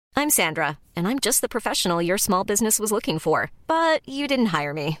I'm Sandra, and I'm just the professional your small business was looking for. But you didn't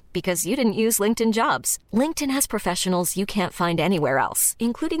hire me because you didn't use LinkedIn Jobs. LinkedIn has professionals you can't find anywhere else,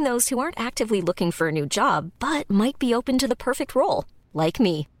 including those who aren't actively looking for a new job, but might be open to the perfect role, like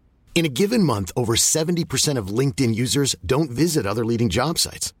me. In a given month, over 70% of LinkedIn users don't visit other leading job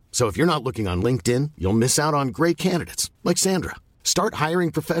sites. So if you're not looking on LinkedIn, you'll miss out on great candidates like Sandra. Start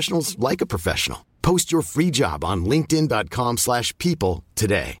hiring professionals like a professional. Post your free job on linkedin.com/people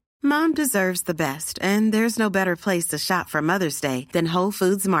today. Mom deserves the best, and there's no better place to shop for Mother's Day than Whole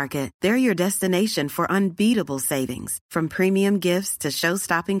Foods Market. They're your destination for unbeatable savings, from premium gifts to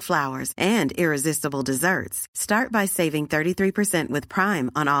show-stopping flowers and irresistible desserts. Start by saving 33% with Prime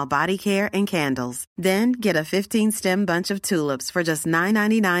on all body care and candles. Then get a 15-stem bunch of tulips for just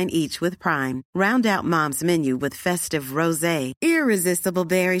 $9.99 each with Prime. Round out Mom's menu with festive rosé, irresistible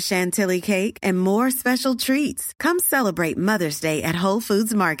berry chantilly cake, and more special treats. Come celebrate Mother's Day at Whole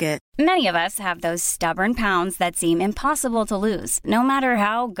Foods Market. Many of us have those stubborn pounds that seem impossible to lose, no matter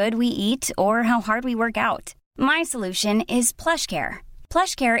how good we eat or how hard we work out. My solution is PlushCare.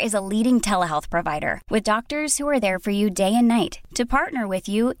 PlushCare is a leading telehealth provider with doctors who are there for you day and night to partner with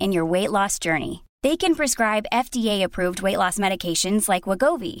you in your weight loss journey. They can prescribe FDA-approved weight loss medications like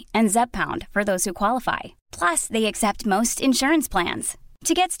Wegovy and Zepbound for those who qualify. Plus, they accept most insurance plans.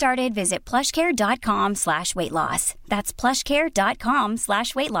 To get started, visit plushcare.com/weightloss. That's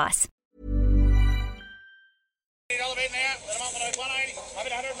plushcare.com/weightloss.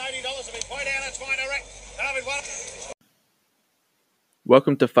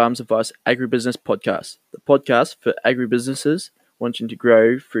 Welcome to Farms Advice Agribusiness Podcast, the podcast for agribusinesses wanting to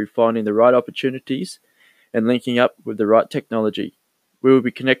grow through finding the right opportunities and linking up with the right technology. We will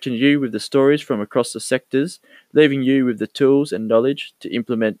be connecting you with the stories from across the sectors, leaving you with the tools and knowledge to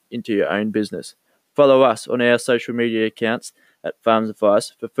implement into your own business. Follow us on our social media accounts at Farms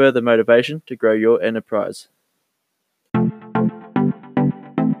Advice for further motivation to grow your enterprise.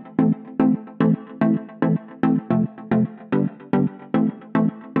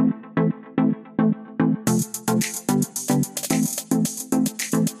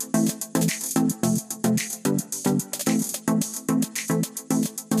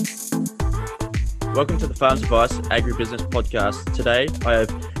 Welcome to the Farms Advice Agribusiness Podcast. Today I have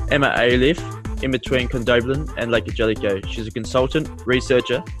Emma Aliff, in between Condobolin and Lake Angelico. She's a consultant,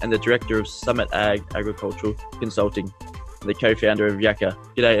 researcher, and the director of Summit Ag Agricultural Consulting, and the co-founder of Yakka.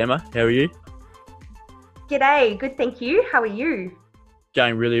 G'day, Emma. How are you? G'day. Good, thank you. How are you?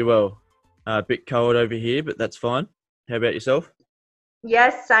 Going really well. A bit cold over here, but that's fine. How about yourself?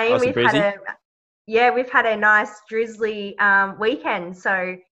 Yes, same. Nice and breezy? We've had a nice drizzly weekend,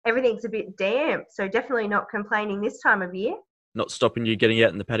 so everything's a bit damp. So definitely not complaining this time of year. Not stopping you getting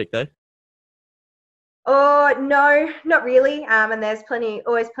out in the paddock though? Oh, no, not really. And there's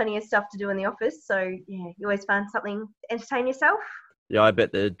always plenty of stuff to do in the office. So yeah, you always find something to entertain yourself. Yeah, I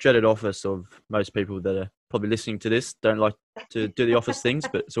bet the dreaded office of most people that are probably listening to this don't like to do the office things,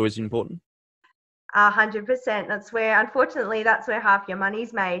 but it's always important. 100%. Unfortunately, that's where half your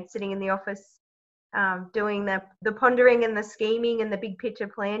money's made, sitting in the office, doing the pondering and the scheming and the big picture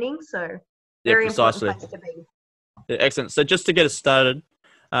planning. So very precisely. important place to be. Yeah, excellent. So just to get us started,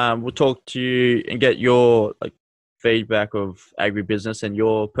 we'll talk to you and get your feedback of agribusiness and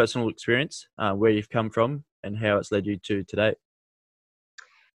your personal experience, where you've come from and how it's led you to today.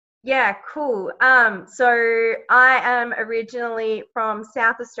 Yeah, cool. So I am originally from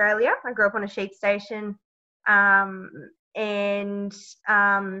South Australia. I grew up on a sheep station, and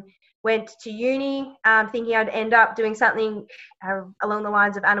went to uni, thinking I'd end up doing something along the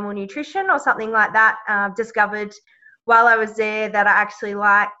lines of animal nutrition or something like that. Discovered while I was there that I actually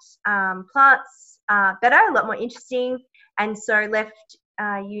liked plants better, a lot more interesting, and so left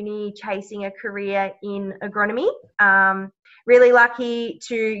uni chasing a career in agronomy. Really lucky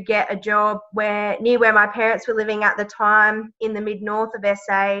to get a job near where my parents were living at the time, in the mid-north of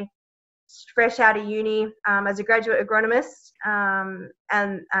SA, fresh out of uni, as a graduate agronomist, and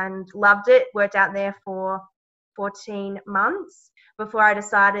loved it. Worked out there for 14 months before I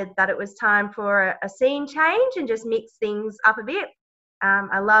decided that it was time for a scene change and just mix things up a bit.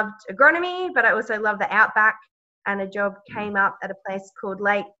 I loved agronomy, but I also loved the outback, and a job came up at a place called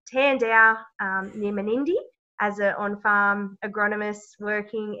Lake Tandau, near Menindee, as an on-farm agronomist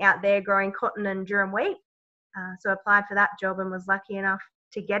working out there growing cotton and durum wheat. So I applied for that job and was lucky enough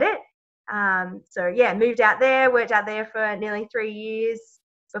to get it. Moved out there, worked out there for nearly 3 years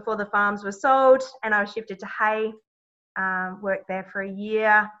before the farms were sold, and I was shifted to hay. Worked there for a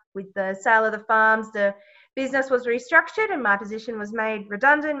year. With the sale of the farms, the business was restructured and my position was made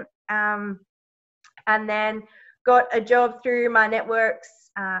redundant. And then got a job through my networks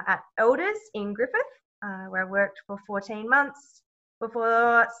at Elders in Griffith, where I worked for 14 months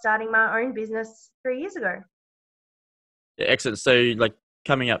before starting my own business 3 years ago. Yeah, excellent. So, like,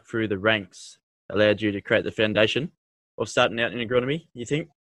 coming up through the ranks allowed you to create the foundation of starting out in agronomy, you think?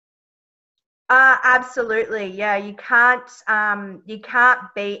 Absolutely. Yeah, you can't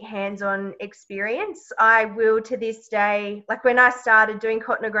beat hands-on experience. I will to this day, like when I started doing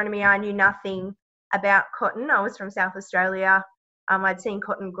cotton agronomy, I knew nothing about cotton. I was from South Australia. I'd seen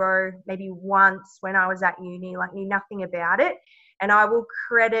cotton grow maybe once when I was at uni, like knew nothing about it. And I will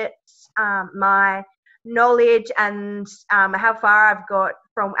credit my knowledge and how far I've got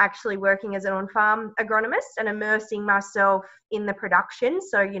from actually working as an on-farm agronomist and immersing myself in the production.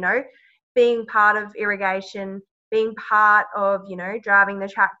 So, being part of irrigation, being part of, driving the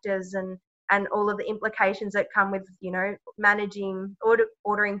tractors and all of the implications that come with, managing,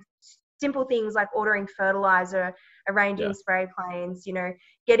 ordering simple things like ordering fertilizer, arranging spray planes,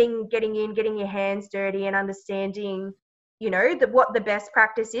 getting your hands dirty and understanding, what the best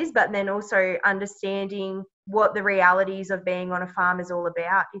practice is, but then also understanding what the realities of being on a farm is all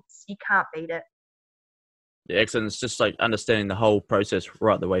about. You can't beat it. Yeah, excellent. It's just like understanding the whole process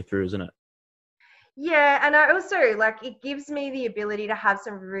right the way through, isn't it? Yeah, and I also it gives me the ability to have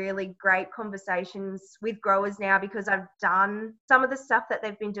some really great conversations with growers now because I've done some of the stuff that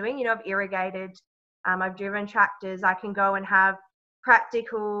they've been doing. I've irrigated, I've driven tractors. I can go and have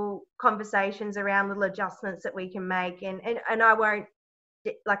practical conversations around little adjustments that we can make, and I won't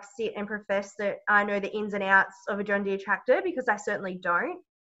sit and profess that I know the ins and outs of a John Deere tractor because I certainly don't.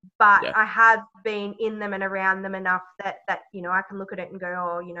 But I have been in them and around them enough that I can look at it and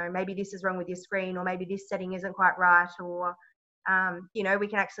go, maybe this is wrong with your screen, or maybe this setting isn't quite right, or we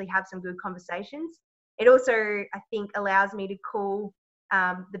can actually have some good conversations. It also, I think, allows me to call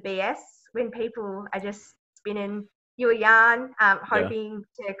the BS when people are just spinning you a yarn, hoping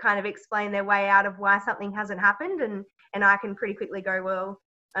to kind of explain their way out of why something hasn't happened, and I can pretty quickly go, well,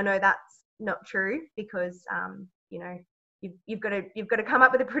 I know that's not true because You've got to come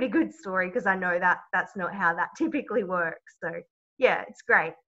up with a pretty good story because I know that that's not how that typically works. So yeah, it's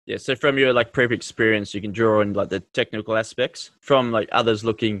great. Yeah. So from your previous experience, you can draw on the technical aspects. From others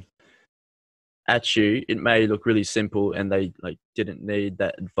looking at you, it may look really simple and they didn't need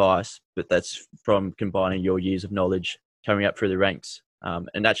that advice, but that's from combining your years of knowledge coming up through the ranks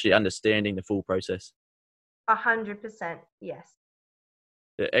and actually understanding the full process. 100%. Yes.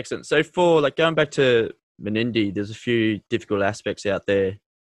 Yeah, excellent. So for going back to Menindee, there's a few difficult aspects out there,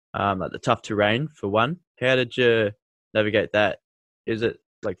 like the tough terrain for one. How did you navigate that? Is it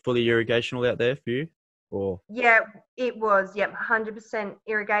fully irrigational out there for you? Or yeah, it was. Yep, 100%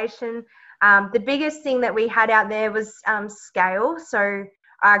 irrigation. The biggest thing that we had out there was scale. So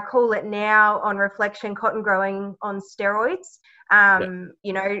I call it now, on reflection, cotton growing on steroids.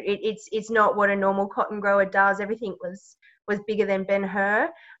 It's not what a normal cotton grower does. Everything was bigger than Ben-Hur.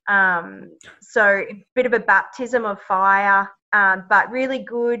 So a bit of a baptism of fire, but really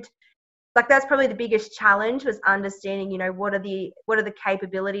good. That's probably the biggest challenge, was understanding, what are the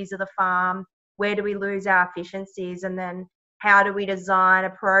capabilities of the farm? Where do we lose our efficiencies? And then how do we design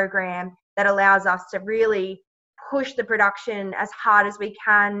a program that allows us to really push the production as hard as we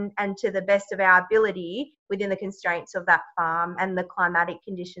can and to the best of our ability within the constraints of that farm and the climatic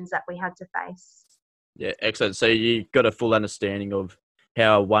conditions that we had to face. Yeah, excellent. So you got a full understanding of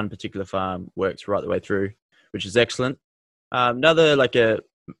how one particular farm works right the way through, which is excellent. Another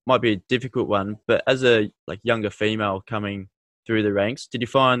might be a difficult one, but as a younger female coming through the ranks, did you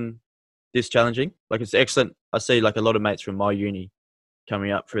find this challenging? It's excellent. I see a lot of mates from my uni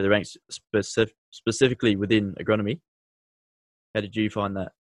coming up through the ranks, specifically within agronomy. How did you find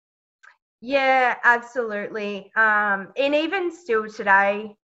that? Yeah, absolutely. And even still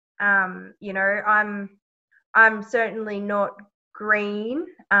today, I'm certainly not green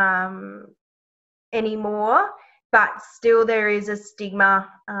anymore, but still there is a stigma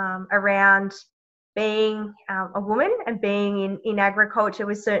around being a woman and being in agriculture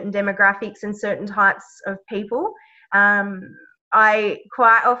with certain demographics and certain types of people. I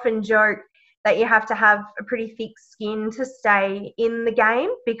quite often joke that you have to have a pretty thick skin to stay in the game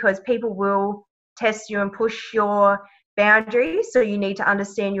because people will test you and push your boundaries. So you need to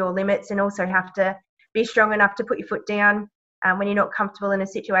understand your limits and also have to be strong enough to put your foot down when you're not comfortable in a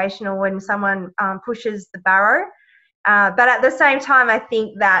situation or when someone pushes the barrow. But at the same time, I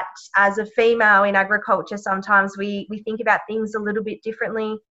think that as a female in agriculture, sometimes we think about things a little bit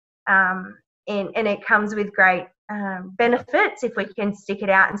differently, and it comes with great benefits if we can stick it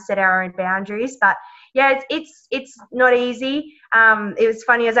out and set our own boundaries. But yeah, it's not easy. It was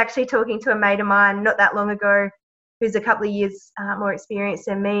funny. I was actually talking to a mate of mine not that long ago, who's a couple of years more experienced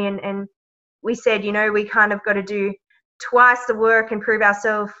than me, and we said, we kind of got to do twice the work and prove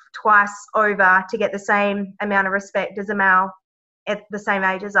ourselves twice over to get the same amount of respect as a male at the same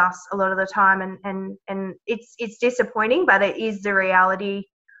age as us a lot of the time, and it's disappointing, but it is the reality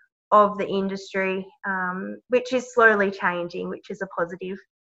of the industry, which is slowly changing, which is a positive.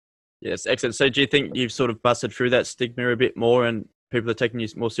 Yes, excellent. So do you think you've sort of busted through that stigma a bit more and people are taking you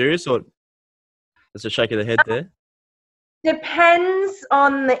more serious, or there's a shake of the head there? Depends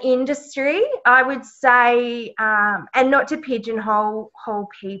on the industry, I would say, and not to pigeonhole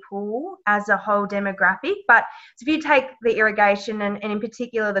people as a whole demographic, but if you take the irrigation and in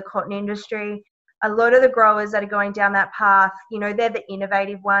particular the cotton industry, a lot of the growers that are going down that path, they're the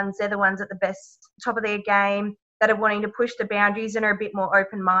innovative ones. They're the ones at the best top of their game that are wanting to push the boundaries and are a bit more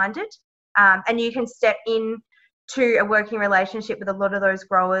open-minded. And you can step into a working relationship with a lot of those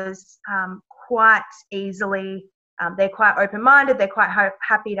growers quite easily. They're quite open-minded. They're quite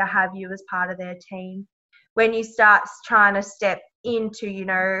happy to have you as part of their team. When you start trying to step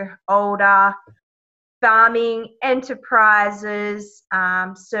into, older farming enterprises,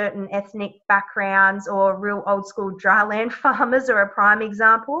 certain ethnic backgrounds, or real old school dryland farmers are a prime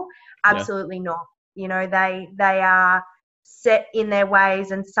example. Absolutely not. They are set in their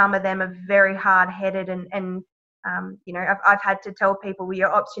ways, and some of them are very hard-headed. And I've had to tell people, well,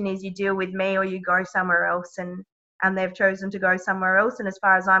 your option is you deal with me or you go somewhere else, and they've chosen to go somewhere else. And as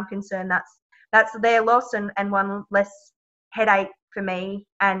far as I'm concerned, that's their loss and one less headache for me.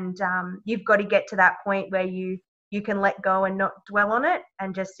 And you've got to get to that point where you can let go and not dwell on it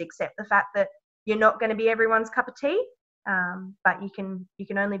and just accept the fact that you're not going to be everyone's cup of tea, but you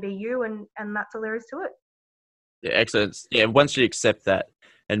can only be you, and that's all there is to it. Yeah, excellent. Yeah, once you accept that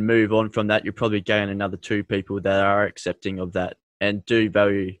and move on from that, you'll probably gain another 2 people that are accepting of that and do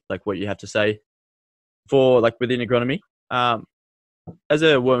value like what you have to say for like within agronomy. As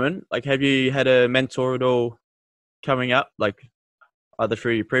a woman, like, have you had a mentor at all coming up, like either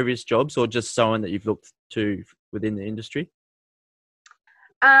through your previous jobs or just someone that you've looked to within the industry?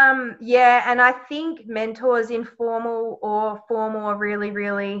 Yeah, and I think mentors, informal or formal, are really,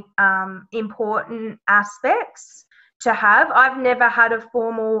 really important aspects to have. I've never had a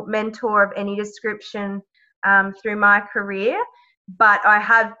formal mentor of any description through my career, but I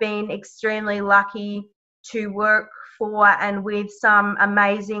have been extremely lucky to work for and with some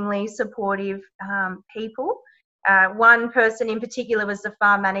amazingly supportive people. One person in particular was the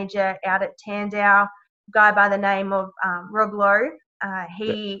farm manager out at Tandau, a guy by the name of Rob Lowe.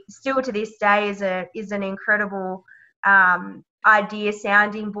 He still to this day is an incredible idea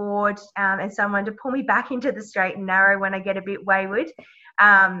sounding board and someone to pull me back into the straight and narrow when I get a bit wayward.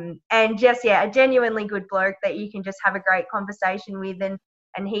 And just, a genuinely good bloke that you can just have a great conversation with.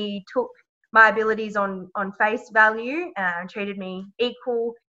 And he took my abilities on face value and treated me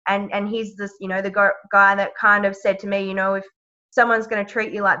equal. And he's this, the guy that kind of said to me, if someone's going to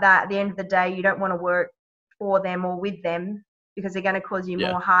treat you like that, at the end of the day, you don't want to work for them or with them, because they're going to cause you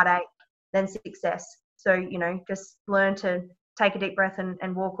more heartache than success. So, just learn to take a deep breath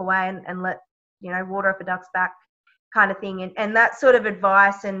and walk away and let, water off a duck's back kind of thing. And that sort of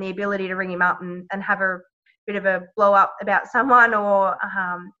advice and the ability to ring him up and have a bit of a blow up about someone, or,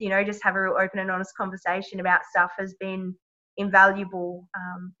 just have a real open and honest conversation about stuff has been invaluable.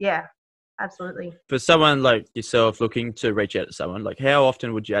 Absolutely. For someone like yourself looking to reach out to someone, like, how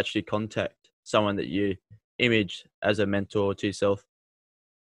often would you actually contact someone that you image as a mentor to yourself?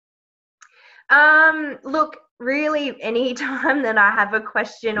 Look, really any time that I have a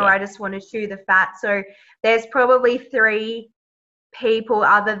question or I just want to chew the fat. So there's probably 3 people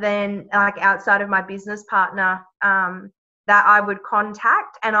other than like outside of my business partner that I would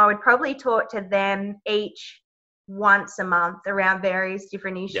contact, and I would probably talk to them each once a month around various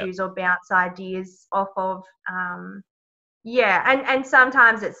different issues or bounce ideas off of. And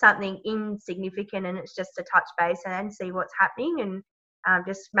sometimes it's something insignificant and it's just to touch base and see what's happening and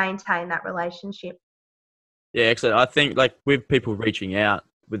just maintain that relationship. Yeah, excellent. I think like with people reaching out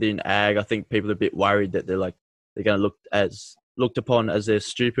within ag, I think people are a bit worried that they're going to looked upon as they're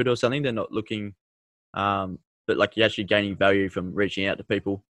stupid or something. They're not looking, but like you're actually gaining value from reaching out to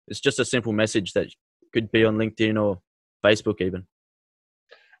people. It's just a simple message that could be on LinkedIn or Facebook even.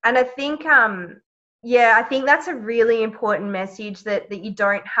 And I think, I think that's a really important message that you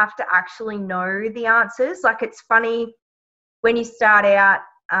don't have to actually know the answers. Like, it's funny when you start out,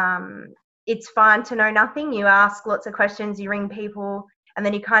 it's fine to know nothing. You ask lots of questions, you ring people, and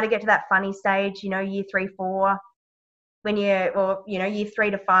then you kind of get to that funny stage, year 3, 4, year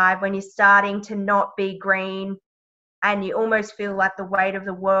 3 to 5, when you're starting to not be green and you almost feel like the weight of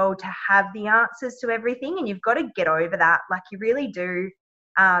the world to have the answers to everything, and you've got to get over that, like you really do,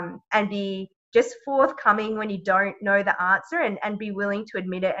 and be just forthcoming when you don't know the answer, and be willing to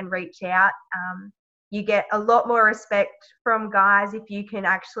admit it and reach out. You get a lot more respect from guys if you can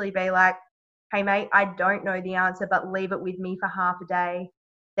actually be like, hey mate, I don't know the answer, but leave it with me for half a day,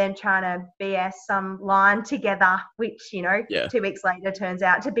 than trying to BS some line together, which, 2 weeks later turns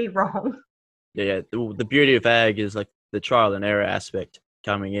out to be wrong. Yeah. The beauty of ag is like the trial and error aspect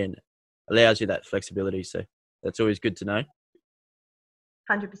coming in allows you that flexibility. So that's always good to know.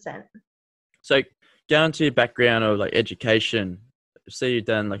 100%. So going to your background of like education, so you've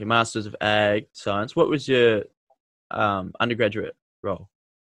done like a Masters of Ag Science. What was your undergraduate role?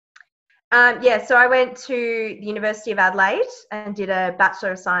 So I went to the University of Adelaide and did a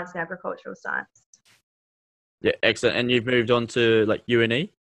Bachelor of Science in Agricultural Science. Yeah, excellent. And you've moved on to like UNE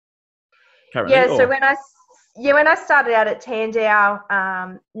currently? Yeah, so when I started out at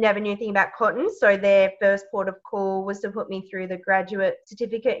Tandau, never knew anything about cotton. So their first port of call was to put me through the graduate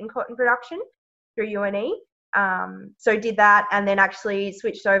certificate in cotton production through UNE. So did that, and then actually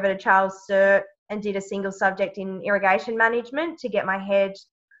switched over to Charles Sturt and did a single subject in irrigation management to get my head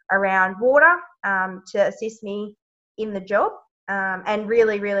around water, to assist me in the job, and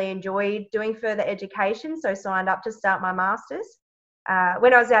really, really enjoyed doing further education. So signed up to start my Masters.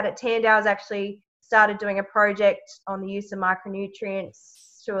 When I was out at Tandau, I was actually started doing a project on the use of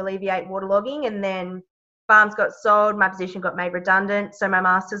micronutrients to alleviate waterlogging, and then farms got sold, my position got made redundant, so my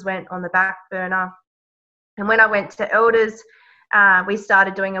Masters went on the back burner. And when I went to Elders, we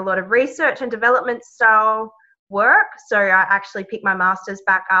started doing a lot of research and development style work. So I actually picked my Masters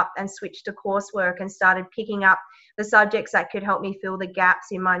back up and switched to coursework and started picking up the subjects that could help me fill the gaps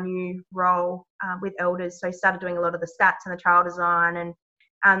in my new role with Elders. So I started doing a lot of the stats and the trial design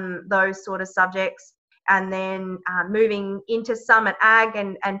and those sort of subjects. And then moving into Summit Ag,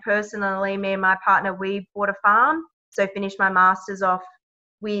 and personally, me and my partner, we bought a farm. So finished my Masters off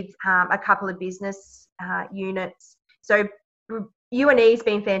with a couple of business units. So UNE's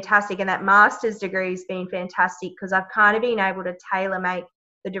been fantastic, and that Master's degree has been fantastic because I've kind of been able to tailor make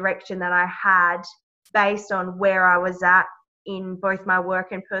the direction that I had based on where I was at in both my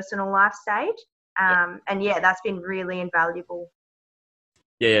work and personal life stage. And yeah, that's been really invaluable.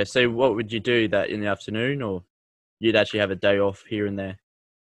 Yeah. So what would you do that in the afternoon, or you'd actually have a day off here and there?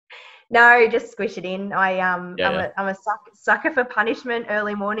 No, just squish it in. I'm a sucker for punishment,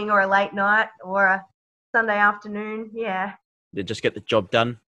 early morning or a late night or a Sunday afternoon. Yeah. You just get the job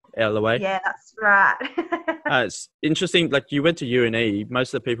done out of the way. Yeah, that's right. It's interesting. Like you went to UNE.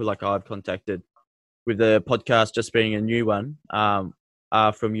 Most of the people like I've contacted with the podcast just being a new one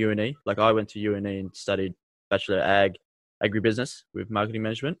are from UNE. Like I went to UNE and studied Bachelor of Agribusiness with marketing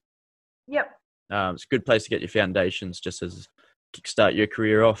management. Yep. It's a good place to get your foundations just as kickstart your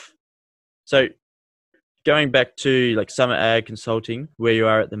career off. So going back to like Summit Ag Consulting, where you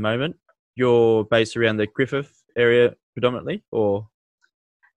are at the moment, you're based around the Griffith area predominantly, or?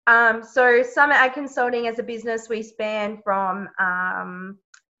 So Summit Ag Consulting as a business, we span from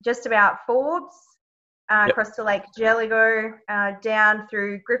just about Forbes across to Lake Jelligo, down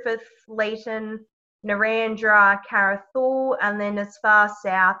through Griffith, Leeton, Narrandera, Carrathul, and then as far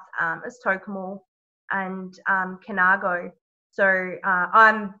south as Tocumwal and Conago. So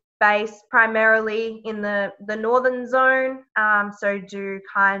I'm based primarily in the northern zone, so do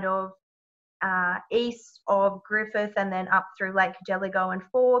kind of east of Griffith and then up through Lake Jelligo and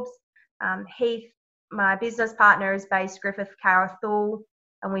Forbes. Heath, my business partner, is based Griffith, Carrathul,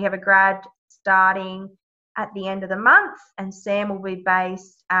 and we have a grad starting at the end of the month, and Sam will be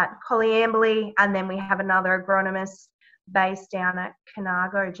based at Collyamberley, and then we have another agronomist based down at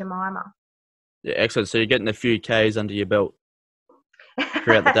Conago, Jemima. Yeah, excellent. So you're getting a few Ks under your belt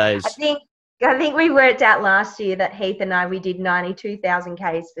throughout the days. I think we worked out last year that Heath and I, we did 92,000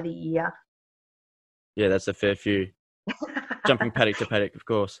 Ks for the year. Yeah, that's a fair few. Jumping paddock to paddock, of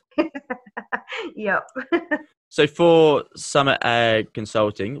course. Yep. So for Summit Ag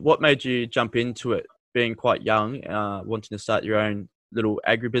Consulting, what made you jump into it? Being quite young, wanting to start your own little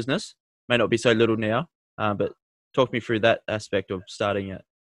agribusiness. May not be so little now, but talk me through that aspect of starting it.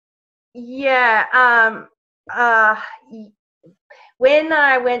 Yeah. When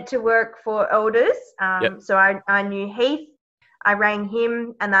I went to work for Elders, so I knew Heath. I rang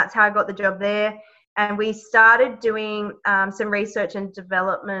him, and that's how I got the job there. And we started doing some research and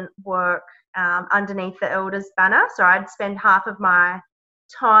development work underneath the Elders banner. So I'd spend half of my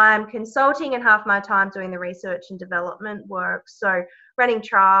time consulting and half my time doing the research and development work. So running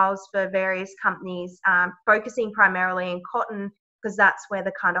trials for various companies, focusing primarily in cotton because that's where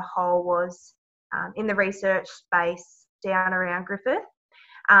the kind of hole was in the research space down around Griffith.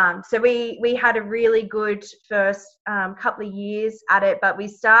 So we had a really good first couple of years at it, but we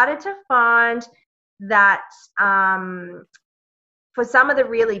started to find that for some of the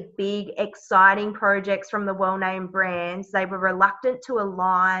really big, exciting projects from the well-named brands, they were reluctant to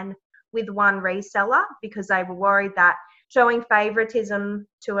align with one reseller because they were worried that showing favoritism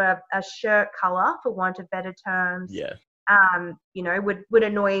to a shirt color, for want of better terms, would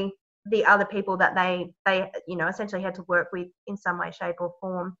annoy the other people that they essentially had to work with in some way, shape or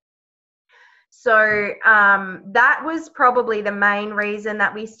form. So that was probably the main reason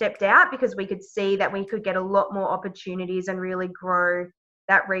that we stepped out, because we could see that we could get a lot more opportunities and really grow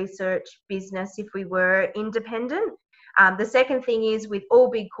that research business if we were independent. The second thing is, with all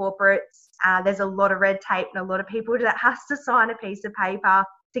big corporates, there's a lot of red tape and a lot of people that has to sign a piece of paper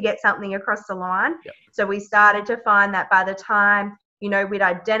to get something across the line. Yep. So we started to find that by the time, we'd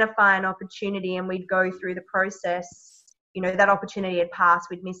identify an opportunity and we'd go through the process, that opportunity had passed,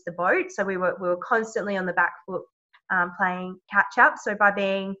 we'd missed the boat. So we were constantly on the back foot playing catch up. So by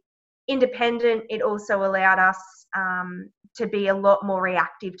being independent, it also allowed us to be a lot more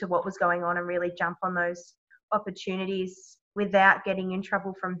reactive to what was going on and really jump on those opportunities without getting in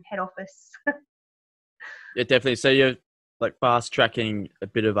trouble from head office. Yeah, definitely. So you're like fast tracking a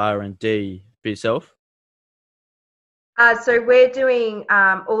bit of R&D for yourself? So we're doing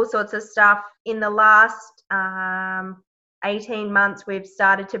all sorts of stuff. In the last 18 months, we've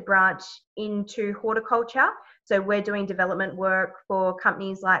started to branch into horticulture. So we're doing development work for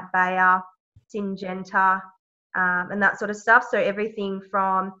companies like Bayer, Syngenta, and that sort of stuff. So everything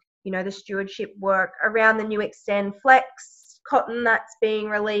from, the stewardship work around the new Extend Flex cotton that's being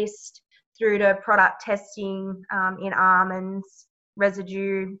released, through to product testing in almonds,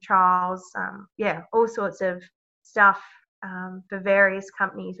 residue trials, all sorts of stuff for various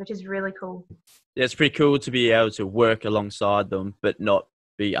companies, which is really cool. Yeah, it's pretty cool to be able to work alongside them, but not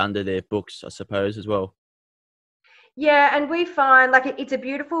be under their books, I suppose, as well. Yeah, and we find like it's a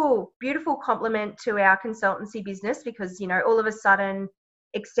beautiful, beautiful complement to our consultancy business, because, all of a sudden,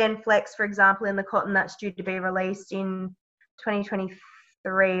 Extend Flex, for example, in the cotton that's due to be released in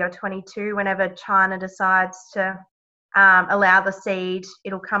 2023 or 22, whenever China decides to allow the seed,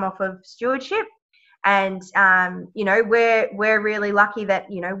 it'll come off of stewardship. And, we're really lucky that,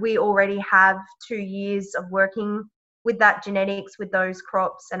 we already have 2 years of working with that genetics, with those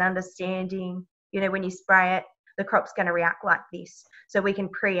crops, and understanding, when you spray it, the crop's going to react like this. So we can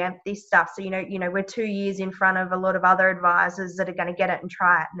preempt this stuff. So, we're 2 years in front of a lot of other advisors that are going to get it and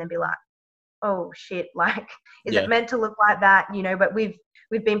try it and then be like, oh shit, like, is it meant to look like that? But we've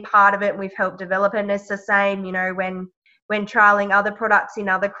been part of it and we've helped develop it. And it's the same, when trialing other products in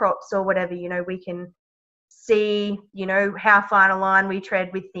other crops or whatever, we can see, how fine a line we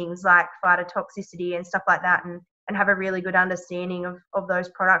tread with things like phytotoxicity and stuff like that, and have a really good understanding of those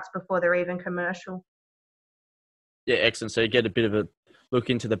products before they're even commercial. Yeah, excellent. So you get a bit of a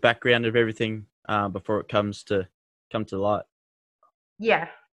look into the background of everything before it come to light. Yeah,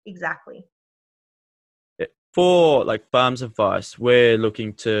 exactly. For like Farms Advice, we're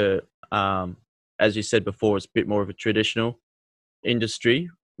looking to, as you said before, it's a bit more of a traditional industry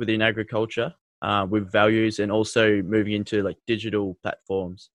within agriculture with values, and also moving into like digital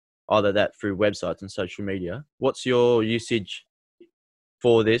platforms, either that through websites and social media. What's your usage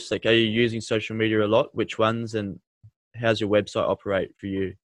for this? Like, are you using social media a lot? Which ones, and how's your website operate for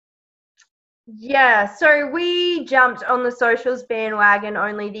you? Yeah, so we jumped on the socials bandwagon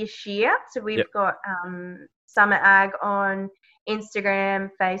only this year. So we've got Summer Ag on Instagram,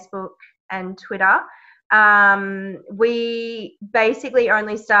 Facebook, and Twitter. We basically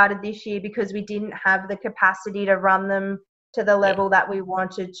only started this year because we didn't have the capacity to run them to the level that we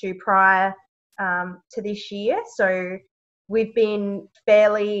wanted to prior to this year. So we've been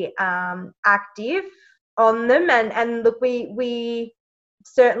fairly active on them, and look, we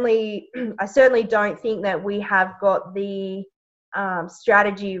certainly, I certainly don't think that we have got the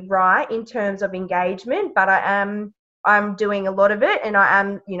strategy right in terms of engagement, but I'm doing a lot of it, and I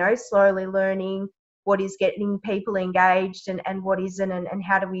am, slowly learning what is getting people engaged and what isn't, and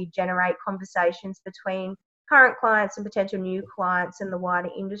how do we generate conversations between current clients and potential new clients in the wider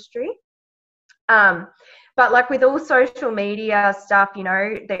industry. But like with all social media stuff,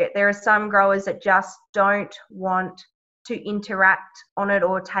 there are some growers that just don't want to interact on it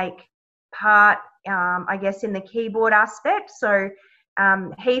or take part, I guess, in the keyboard aspect. So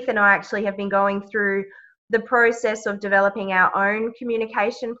Heath and I actually have been going through the process of developing our own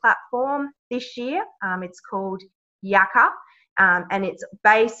communication platform this year. It's called Yakka, and it's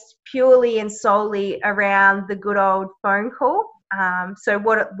based purely and solely around the good old phone call. So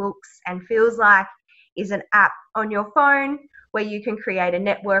what it looks and feels like is an app on your phone where you can create a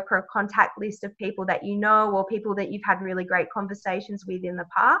network or a contact list of people that you know or people that you've had really great conversations with in the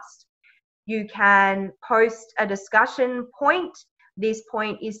past. You can post a discussion point. This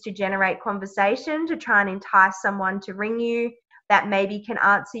point is to generate conversation, to try and entice someone to ring you that maybe can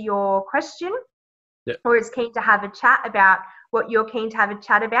answer your question. Yep. Or is keen to have a chat about what you're keen to have a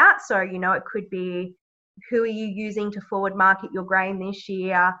chat about. So, it could be, who are you using to forward market your grain this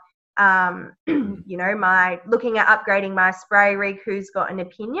year? My looking at upgrading my spray rig, who's got an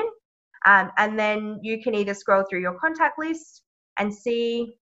opinion? And then you can either scroll through your contact list and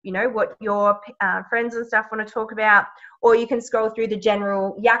see, what your friends and stuff want to talk about, or you can scroll through the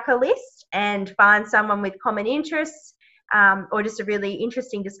general Yakka list and find someone with common interests, or just a really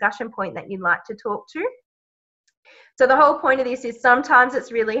interesting discussion point that you'd like to talk to. So the whole point of this is sometimes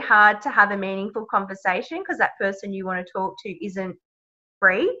it's really hard to have a meaningful conversation because that person you want to talk to isn't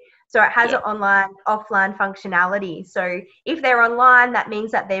free. So it has an online, offline functionality. So if they're online, that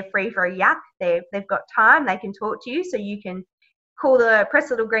means that they're free for a yak. They've got time, they can talk to you. So you can press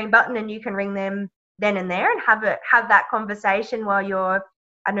the little green button and you can ring them then and there and have that conversation while you're,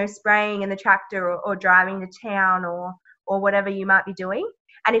 spraying in the tractor or driving to town or whatever you might be doing.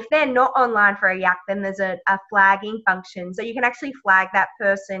 And if they're not online for a yak, then there's a flagging function. So you can actually flag that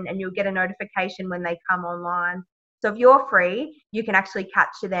person and you'll get a notification when they come online. So if you're free, you can actually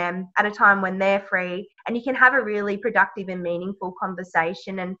capture them at a time when they're free and you can have a really productive and meaningful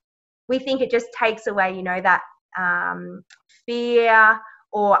conversation. And we think it just takes away, that fear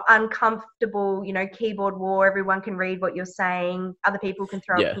or uncomfortable, keyboard war. Everyone can read what you're saying. Other people can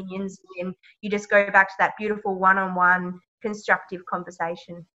throw opinions in. You just go back to that beautiful one-on-one constructive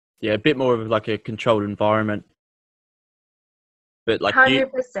conversation. Yeah, a bit more of like a controlled environment. But like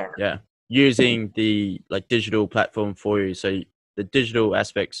 100%. Using the digital platform for you. So the digital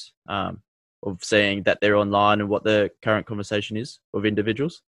aspects of saying that they're online and what the current conversation is of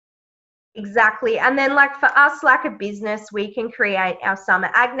individuals. Exactly. And then for us, like a business, we can create our Summer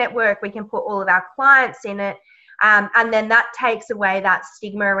Ag Network. We can put all of our clients in it. And then that takes away that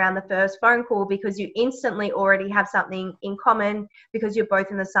stigma around the first phone call because you instantly already have something in common because you're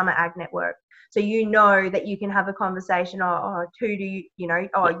both in the Summer Ag Network. So that you can have a conversation, who do you,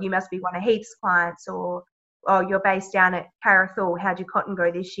 you must be one of Heath's clients, or you're based down at Carrathul, how'd your cotton go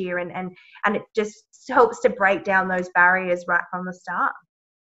this year? And it just helps to break down those barriers right from the start.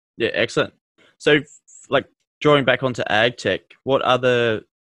 Yeah, excellent. So drawing back onto ag tech, what other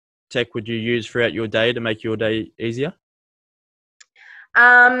tech would you use throughout your day to make your day easier?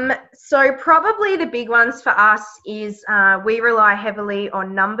 So probably the big ones for us is we rely heavily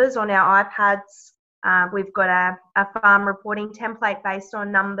on numbers on our iPads. We've got a farm reporting template based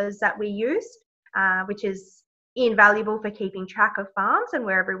on numbers that we use, which is invaluable for keeping track of farms and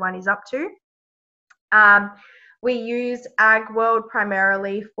where everyone is up to. We use AgWorld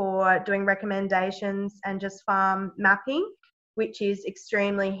primarily for doing recommendations and just farm mapping, which is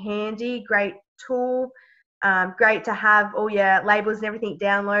extremely handy, great tool. Great to have all your labels and everything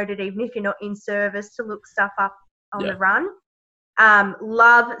downloaded, even if you're not in service, to look stuff up on the run.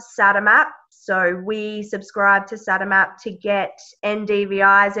 Love SATAMAP. So we subscribe to SATAMAP to get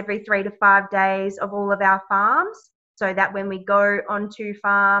NDVIs every 3 to 5 days of all of our farms, so that when we go onto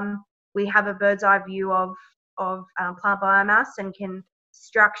farm, we have a bird's eye view of plant biomass and can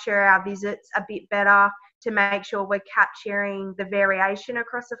structure our visits a bit better to make sure we're capturing the variation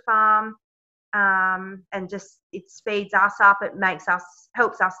across a farm. And just it speeds us up. It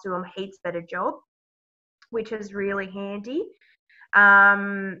helps us do a heaps better job, which is really handy.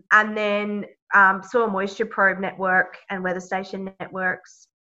 And then soil moisture probe network and weather station networks,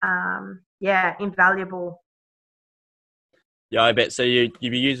 invaluable. Yeah, I bet. So you'd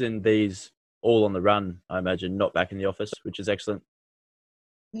be using these all on the run, I imagine, not back in the office, which is excellent.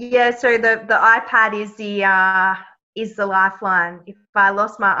 Yeah, so the iPad is the lifeline. If I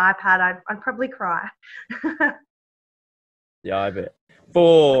lost my iPad, I'd probably cry. Yeah, I bet.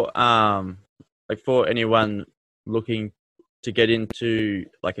 For anyone looking to get into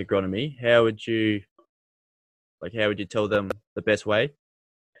agronomy, how would you tell them the best way?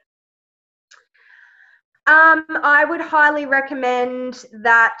 I would highly recommend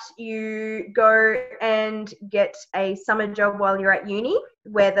that you go and get a summer job while you're at uni,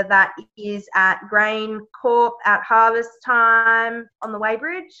 whether that is at GrainCorp at harvest time on the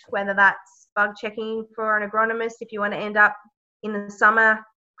Weybridge, whether that's bug checking for an agronomist if you want to end up in the summer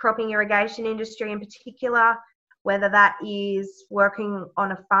cropping irrigation industry in particular, whether that is working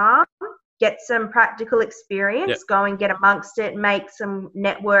on a farm, get some practical experience, go and get amongst it, make some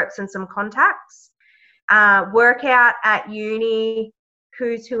networks and some contacts. work out at uni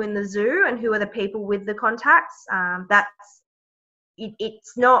who's who in the zoo and who are the people with the contacts.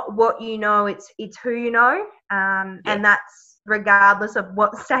 It's not what you know, it's who you know, and that's regardless of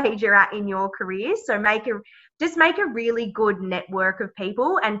what stage you're at in your career. So make a really good network of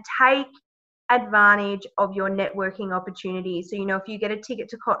people and take advantage of your networking opportunities. So, if you get a ticket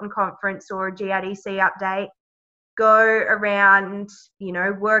to Cotton Conference or a GRDC update, go around,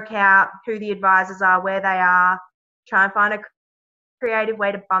 work out who the advisors are, where they are, try and find a creative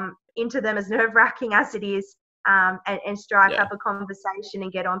way to bump into them, as nerve-wracking as it is, and strike up a conversation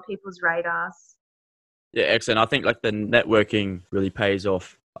and get on people's radars. Yeah, excellent. I think the networking really pays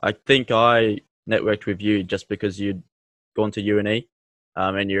off. I think I networked with you just because you'd gone to uni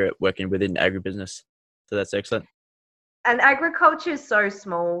and you're working within agribusiness. So that's excellent. And agriculture is so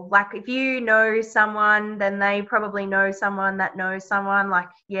small. If you know someone, then they probably know someone that knows someone.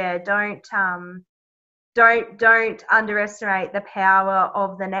 Don't underestimate the power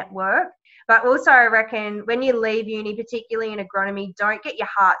of the network. But also, I reckon when you leave uni, particularly in agronomy, don't get your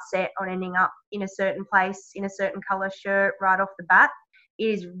heart set on ending up in a certain place, in a certain colour shirt right off the bat. It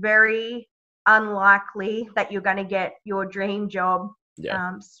is very unlikely that you're going to get your dream job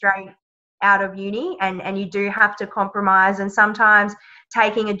straight out of uni, and you do have to compromise. And sometimes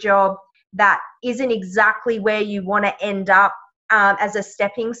taking a job that isn't exactly where you want to end up as a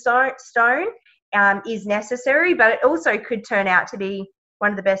stepping stone is necessary, but it also could turn out to be one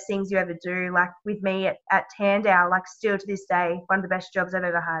of the best things you ever do. Like with me at Tandau, still to this day, one of the best jobs I've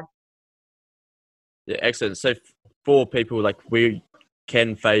ever had. Yeah, excellent. So for people, we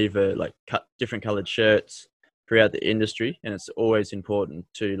can favour different coloured shirts throughout the industry, and it's always important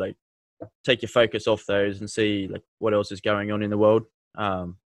to take your focus off those and see what else is going on in the world,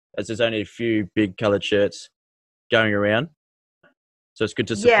 as there's only a few big coloured shirts going around. So it's good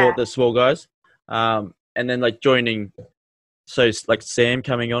to support the small guys. And then joining, so Sam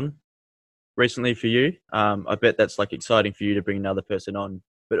coming on recently for you, I bet that's exciting for you to bring another person on,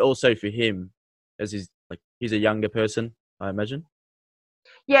 but also for him, as he's a younger person, I imagine.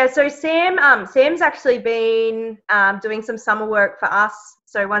 Yeah, so Sam's actually been doing some summer work for us.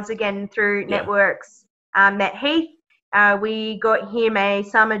 So once again, through networks, met Heath. We got him a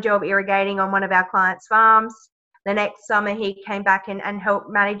summer job irrigating on one of our clients' farms. The next summer, he came back and helped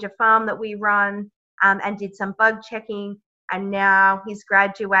manage a farm that we run, and did some bug checking. And now he's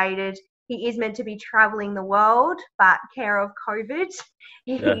graduated. He is meant to be traveling the world, but care of COVID,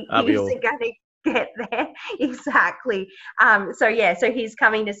 he isn't going to get there. Exactly. So he's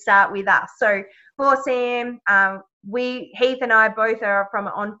coming to start with us. So for Sam, Heath and I both are from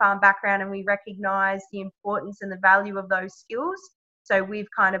an on-farm background, and we recognise the importance and the value of those skills. So we've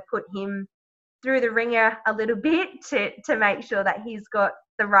kind of put him through the ringer a little bit to make sure that he's got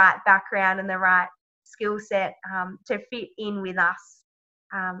the right background and the right skill set to fit in with us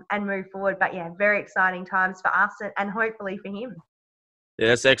and move forward. But very exciting times for us and hopefully for him. Yeah,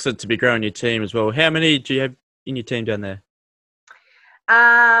 that's excellent to be growing your team as well. How many do you have in your team down there?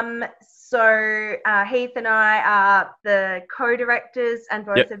 So Heath and I are the co-directors and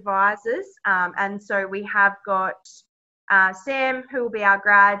both advisors. And so we have got Sam, who will be our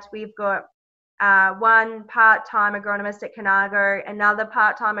grad. We've got one part-time agronomist at Conago, another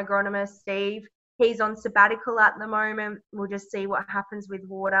part-time agronomist, Steve. He's on sabbatical at the moment. We'll just see what happens with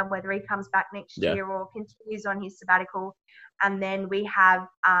water, whether he comes back next year or continues on his sabbatical. And then we have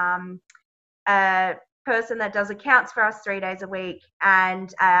a person that does accounts for us 3 days a week.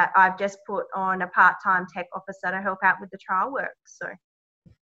 And I've just put on a part-time tech officer to help out with the trial work. So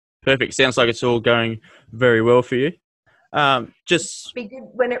perfect. Sounds like it's all going very well for you. Just be good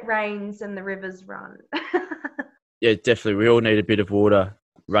when it rains and the rivers run. Yeah, definitely. We all need a bit of water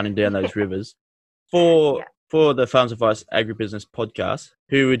running down those rivers. For the Farms Advice Agribusiness podcast,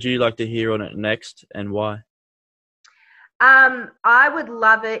 who would you like to hear on it next and why? I would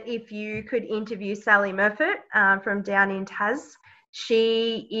love it if you could interview Sally Murfitt from down in Tas.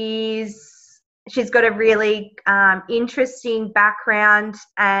 She's got a really interesting background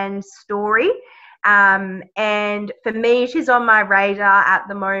and story. And for me, she's on my radar at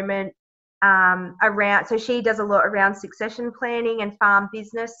the moment so she does a lot around succession planning and farm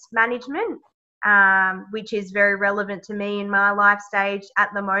business management, which is very relevant to me in my life stage at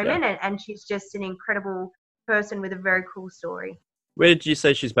the moment. And she's just an incredible person with a very cool story. Where did you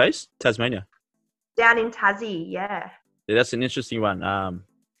say she's based? Tasmania? Down in Tassie, yeah. Yeah, that's an interesting one.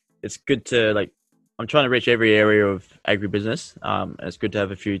 It's good to I'm trying to reach every area of agribusiness. And it's good to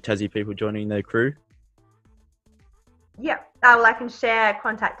have a few Tassie people joining the crew. Yeah. Well, I can share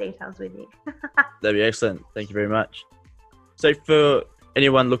contact details with you. That'd be excellent. Thank you very much. So for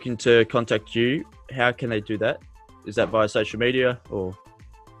anyone looking to contact you, how can they do that? Is that via social media or?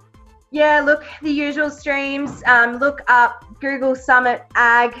 Yeah, look, the usual streams. Look up Google Summit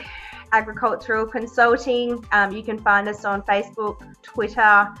Agricultural Consulting. You can find us on Facebook,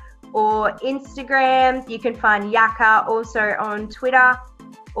 Twitter, or Instagram. You can find Yaka also on Twitter,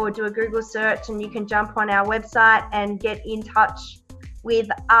 or do a Google search and you can jump on our website and get in touch with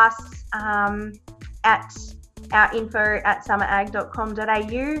us at our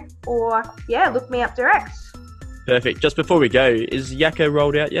info@summitag.com.au, or look me up direct. Perfect. Just before we go, is Yaka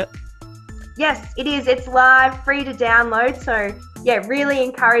rolled out yet? Yes, it is. It's live, free to download. So really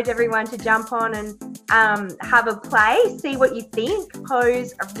encourage everyone to jump on and have a play, see what you think,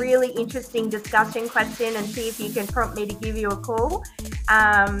 pose a really interesting discussion question and see if you can prompt me to give you a call.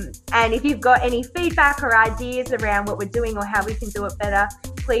 And if you've got any feedback or ideas around what we're doing or how we can do it better,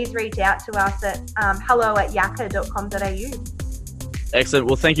 please reach out to us at hello@yaka.com.au. Excellent.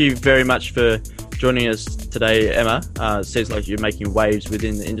 Well, thank you very much for joining us today, Emma. It seems like you're making waves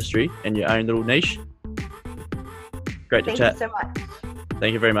within the industry and your own little niche. Great to chat. Thank you so much.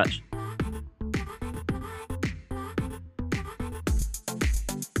 Thank you very much.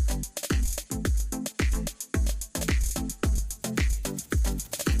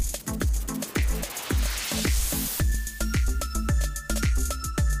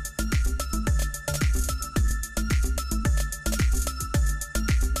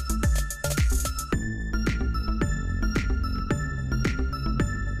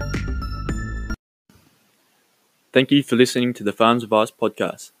 Thank you for listening to the Farms Advice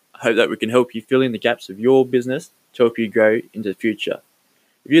podcast. I hope that we can help you fill in the gaps of your business to help you grow into the future.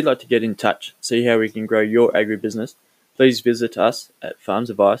 If you'd like to get in touch, see how we can grow your agribusiness, please visit us at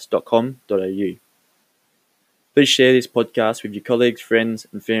farmsadvice.com.au. Please share this podcast with your colleagues, friends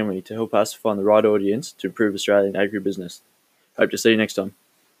and family to help us find the right audience to improve Australian agribusiness. Hope to see you next time.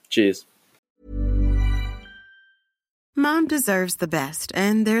 Cheers. Mom deserves the best,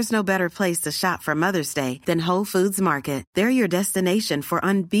 and there's no better place to shop for Mother's Day than Whole Foods Market. They're your destination for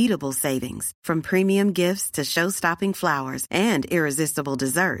unbeatable savings, from premium gifts to show-stopping flowers and irresistible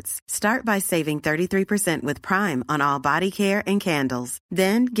desserts. Start by saving 33% with Prime on all body care and candles.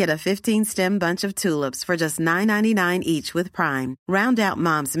 Then get a 15-stem bunch of tulips for just $9.99 each with Prime. Round out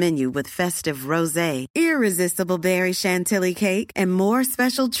Mom's menu with festive rosé, irresistible berry chantilly cake, and more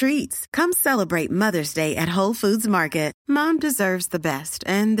special treats. Come celebrate Mother's Day at Whole Foods Market. Mom deserves the best,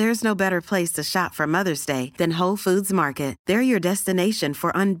 and there's no better place to shop for Mother's Day than Whole Foods Market. They're your destination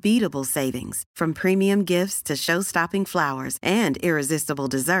for unbeatable savings, from premium gifts to show-stopping flowers and irresistible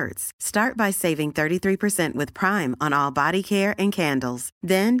desserts. Start by saving 33% with Prime on all body care and candles.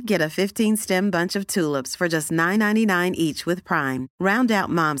 Then get a 15-stem bunch of tulips for just $9.99 each with Prime. Round out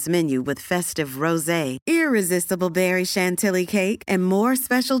Mom's menu with festive rosé, irresistible berry chantilly cake, and more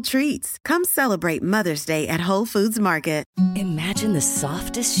special treats. Come celebrate Mother's Day at Whole Foods Market. Imagine the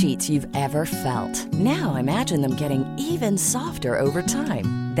softest sheets you've ever felt. Now imagine them getting even softer over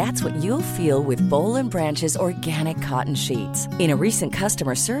time. That's what you'll feel with Boll & Branch's organic cotton sheets. In a recent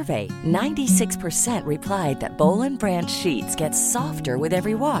customer survey, 96% replied that Boll & Branch sheets get softer with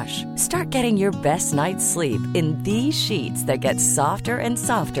every wash. Start getting your best night's sleep in these sheets that get softer and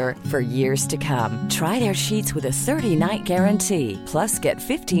softer for years to come. Try their sheets with a 30-night guarantee. Plus, get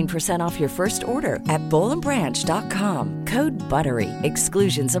 15% off your first order at bollandbranch.com. Code BUTTERY.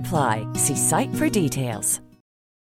 Exclusions apply. See site for details.